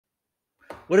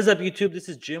What is up, YouTube? This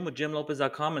is Jim with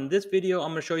JimLopez.com. In this video, I'm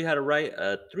going to show you how to write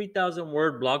a 3,000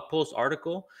 word blog post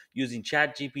article using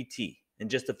ChatGPT in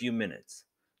just a few minutes.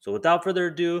 So without further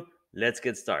ado, let's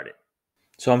get started.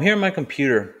 So I'm here on my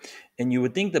computer, and you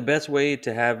would think the best way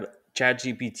to have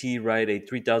ChatGPT write a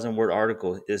 3,000 word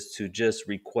article is to just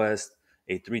request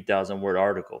a 3,000 word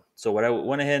article. So what I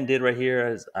went ahead and did right here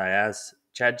is I asked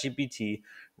ChatGPT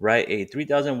write a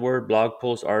 3,000 word blog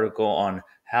post article on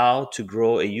how to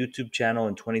grow a YouTube channel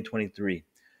in 2023.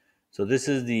 So this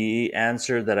is the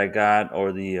answer that I got,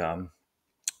 or the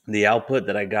output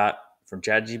that I got from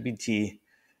ChatGPT,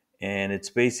 and it's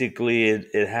basically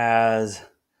it has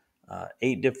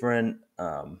 8 different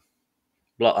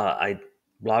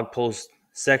blog post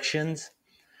sections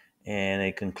and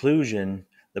a conclusion.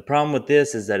 The problem with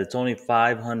this is that it's only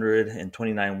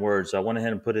 529 words. So I went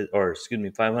ahead and put it, or excuse me,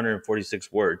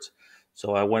 546 words.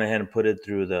 So I went ahead and put it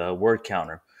through the word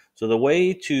counter. So the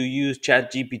way to use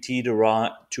ChatGPT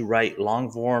to write long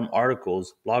form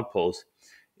articles, blog posts,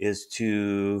 is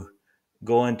to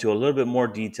go into a little bit more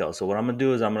detail. So what I'm going to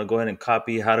do is I'm going to go ahead and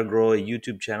copy how to grow a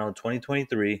YouTube channel in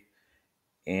 2023.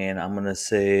 And I'm going to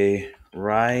say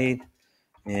write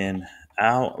an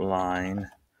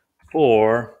outline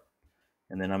for,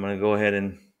 and then I'm going to go ahead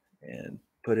and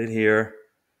put it here.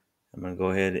 I'm going to go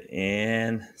ahead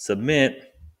and submit.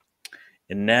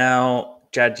 And now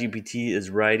ChatGPT is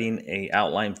writing a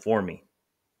outline for me.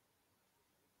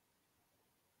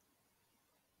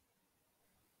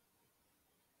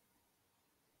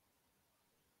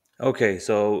 Okay,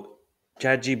 so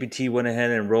ChatGPT went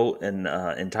ahead and wrote an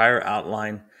entire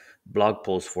outline blog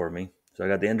post for me. So I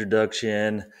got the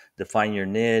introduction, define your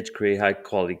niche, create high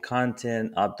quality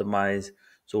content, optimize.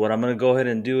 So what I'm going to go ahead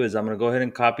and do is I'm going to go ahead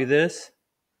and copy this.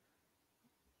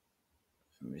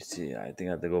 Let me see. I think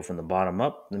I have to go from the bottom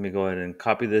up. Let me go ahead and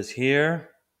copy this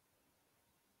here.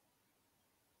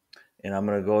 And I'm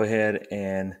going to go ahead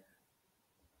and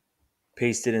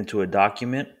paste it into a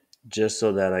document just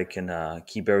so that I can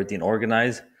keep everything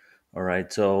organized. All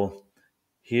right. So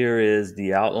here is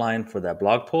the outline for that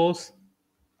blog post.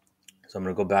 So I'm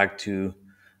going to go back to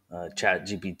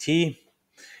ChatGPT.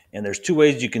 And there's 2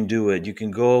 ways you can do it. You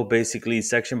can go basically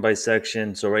section by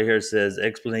section. So right here it says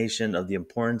explanation of the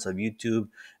importance of YouTube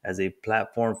as a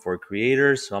platform for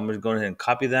creators. So I'm going to go ahead and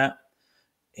copy that.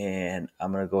 And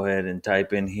I'm going to go ahead and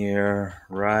type in here,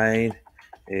 write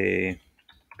a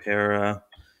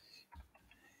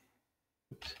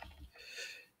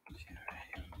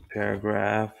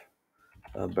paragraph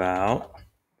about.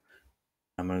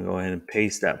 I'm going to go ahead and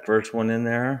paste that first one in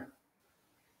there.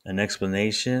 An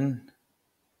explanation.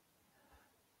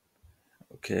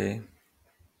 Okay.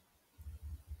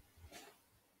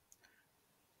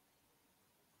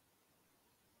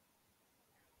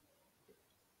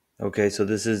 Okay, so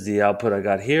this is the output I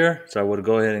got here. So I would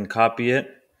go ahead and copy it,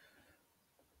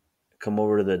 come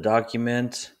over to the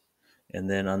document, and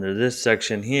then under this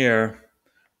section here,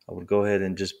 I would go ahead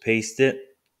and just paste it,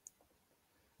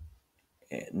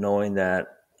 knowing that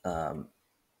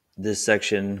this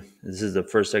section, this is the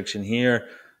first section here.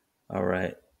 All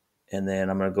right. And then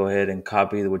I'm going to go ahead and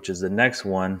copy, which is the next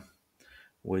one,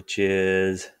 which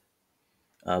is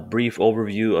a brief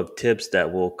overview of tips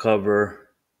that will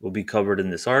be covered in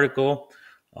this article.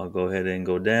 I'll go ahead and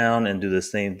go down and do the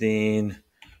same thing.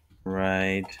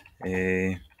 Write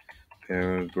a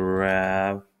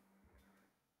paragraph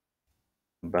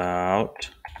about.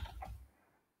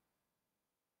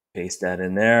 Paste that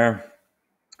in there.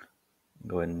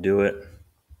 Go ahead and do it.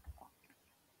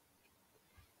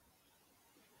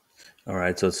 All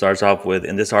right, so it starts off with,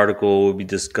 in this article, we'll be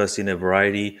discussing a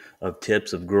variety of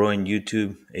tips of growing a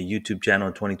YouTube channel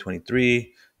in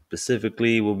 2023.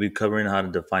 Specifically, we'll be covering how to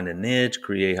define a niche,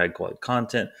 create high quality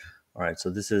content. All right,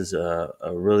 so this is a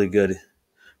really good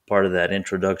part of that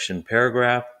introduction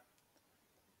paragraph.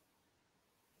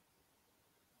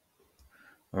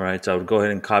 All right, so I would go ahead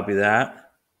and copy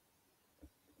that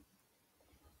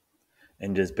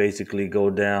and just basically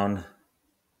go down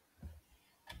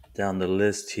the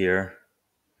list here,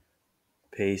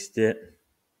 paste it.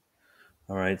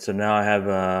 All right, so now I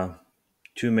have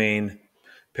 2 main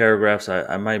paragraphs.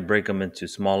 I might break them into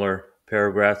smaller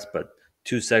paragraphs, but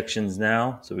 2 sections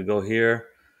now. So we go here.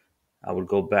 I would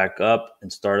go back up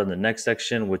and start on the next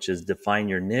section, which is define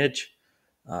your niche.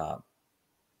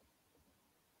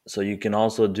 So you can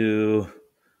also do,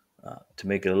 to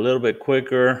make it a little bit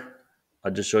quicker,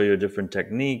 I'll just show you a different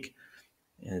technique.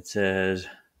 And it says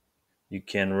you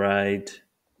can write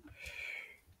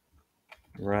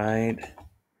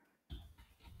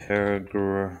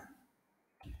paragraphs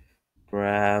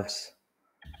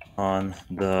on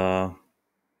the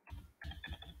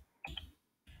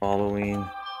following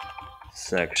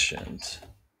sections.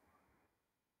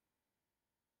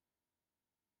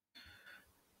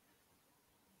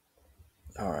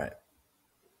 All right.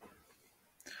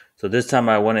 So this time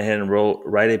I went ahead and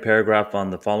write a paragraph on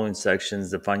the following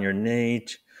sections: define your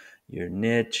niche,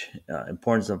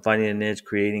 importance of finding a niche,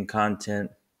 creating content.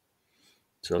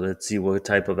 So let's see what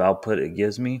type of output it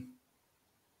gives me.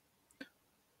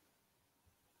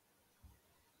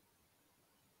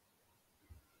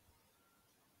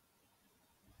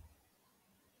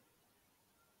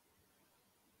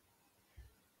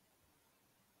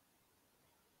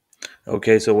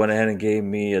 Okay, so it went ahead and gave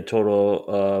me a total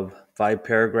of 5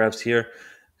 paragraphs here.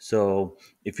 So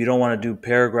if you don't want to do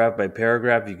paragraph by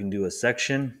paragraph, you can do a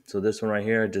section. So this one right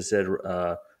here, it just said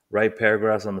write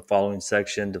paragraphs on the following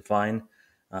section, define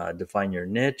your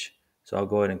niche. So I'll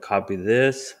go ahead and copy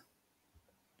this.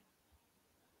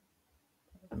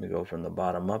 Let me go from the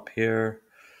bottom up here.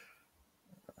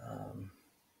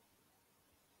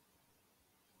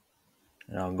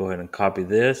 And I'll go ahead and copy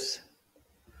this,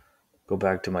 go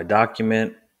back to my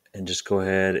document, and just go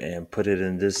ahead and put it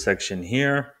in this section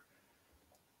here,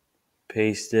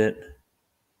 paste it,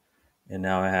 and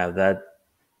now I have that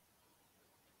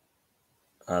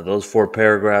those 4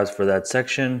 paragraphs for that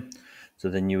section. So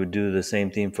then you would do the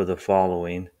same thing for the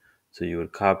following. So you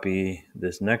would copy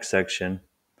this next section,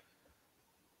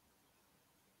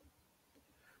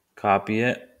 copy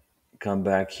it, come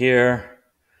back here,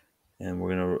 and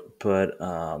we're gonna put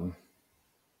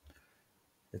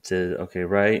it says okay,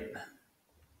 write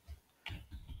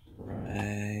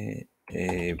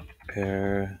a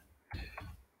paragraph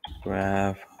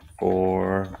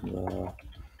for the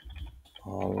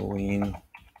following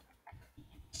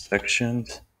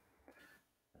sections.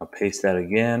 I'll paste that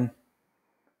again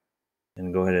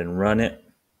and go ahead and run it.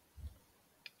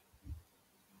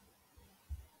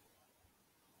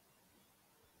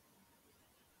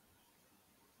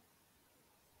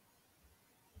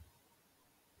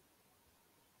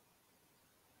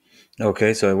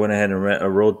 Okay, so I went ahead and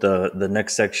wrote the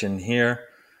next section here.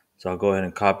 So I'll go ahead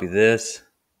and copy this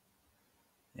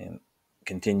and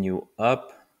continue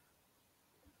up.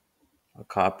 I'll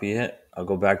copy it. I'll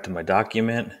go back to my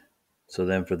document. So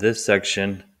then for this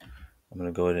section, I'm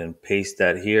going to go ahead and paste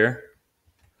that here.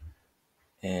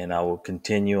 And I will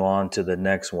continue on to the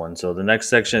next one. So the next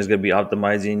section is going to be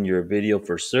optimizing your video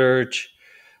for search,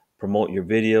 promote your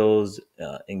videos,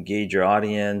 engage your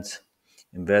audience,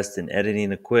 invest in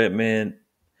editing equipment,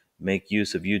 make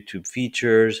use of YouTube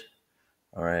features.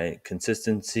 All right,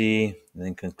 consistency, and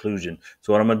then conclusion.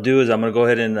 So what I'm going to do is I'm going to go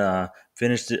ahead and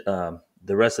finish the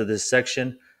rest of this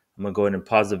section. I'm going to go ahead and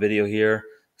pause the video here.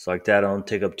 So like that, I don't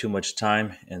take up too much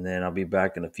time, and then I'll be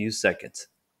back in a few seconds.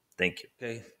 Thank you.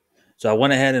 Okay. So I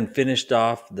went ahead and finished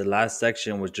off the last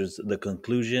section, which was the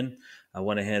conclusion. I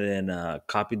went ahead and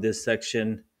copied this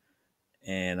section,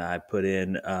 and I put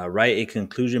in write a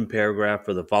conclusion paragraph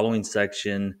for the following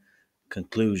section,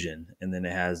 conclusion. And then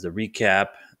it has the recap,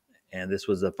 and this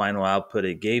was the final output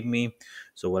it gave me.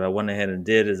 So what I went ahead and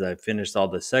did is I finished all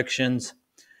the sections,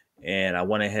 and I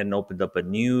went ahead and opened up a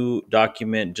new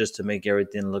document just to make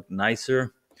everything look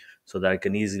nicer so that I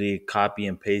can easily copy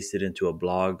and paste it into a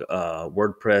blog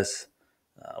WordPress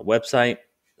website.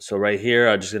 So right here,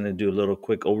 I'm just going to do a little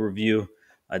quick overview.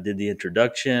 I did the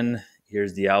introduction.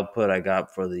 Here's the output I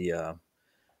got for the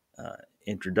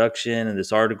introduction. In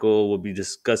this article, we'll be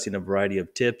discussing a variety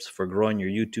of tips for growing your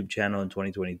YouTube channel in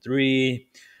 2023.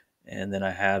 And then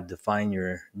I have define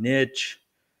your niche.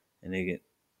 And again,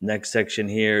 next section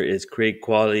here is create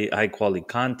high quality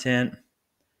content,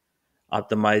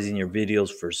 optimizing your videos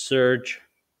for search.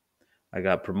 I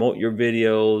got promote your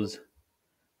videos.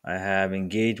 I have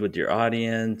engage with your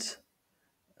audience,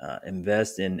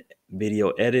 invest in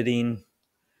video editing,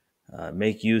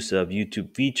 make use of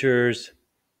YouTube features,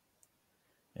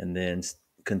 and then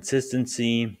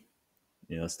consistency,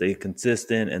 stay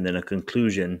consistent, and then a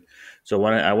conclusion. So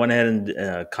when I went ahead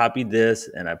and copied this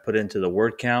and I put it into the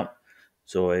word count.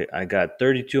 So I got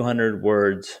 3,200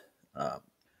 words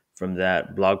from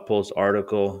that blog post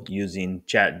article using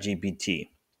ChatGPT.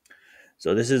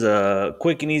 So this is a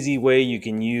quick and easy way you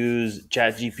can use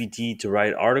ChatGPT to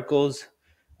write articles.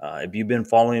 If you've been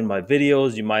following my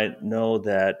videos, you might know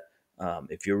that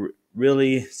if you're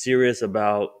really serious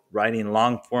about writing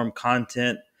long form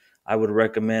content, I would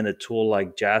recommend a tool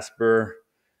like Jasper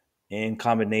in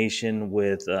combination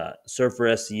with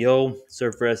Surfer Seo.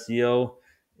 Surfer Seo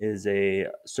is a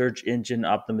search engine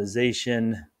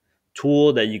optimization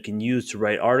tool that you can use to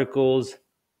write articles.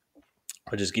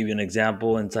 I'll just give you an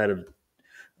example inside of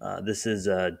this is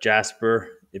Jasper.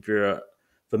 If you're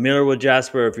familiar with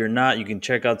Jasper, if you're not, you can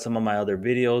check out some of my other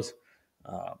videos.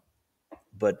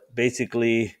 but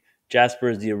basically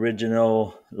Jasper is the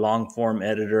original long form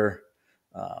editor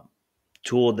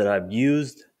tool that I've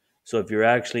used. So if you're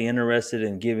actually interested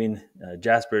in giving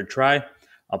Jasper a try,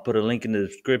 I'll put a link in the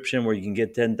description where you can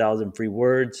get 10,000 free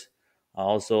words.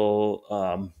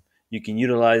 Also, you can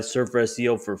utilize Surfer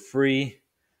Seo for free.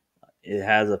 It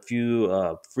has a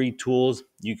few free tools.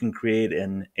 You can create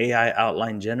an AI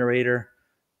outline generator.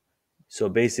 So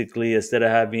basically, instead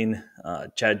of having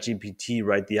ChatGPT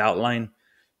write the outline,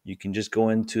 you can just go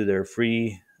into their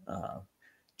free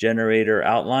generator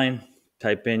outline,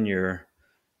 type in your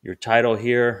title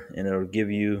here, and it'll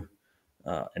give you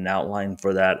an outline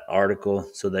for that article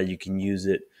so that you can use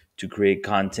it to create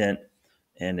content,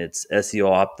 and it's SEO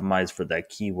optimized for that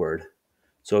keyword.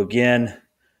 So again,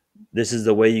 this is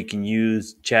the way you can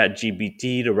use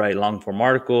ChatGPT to write long form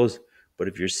articles. But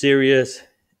if you're serious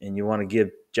and you want to give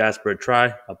Jasper a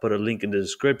try, I'll put a link in the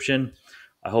description.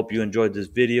 I hope you enjoyed this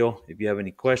video. If you have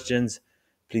any questions,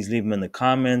 please leave them in the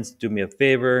comments. Do me a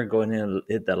favor, go ahead and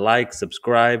hit that like,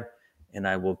 subscribe, and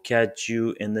I will catch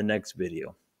you in the next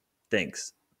video.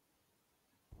 Thanks.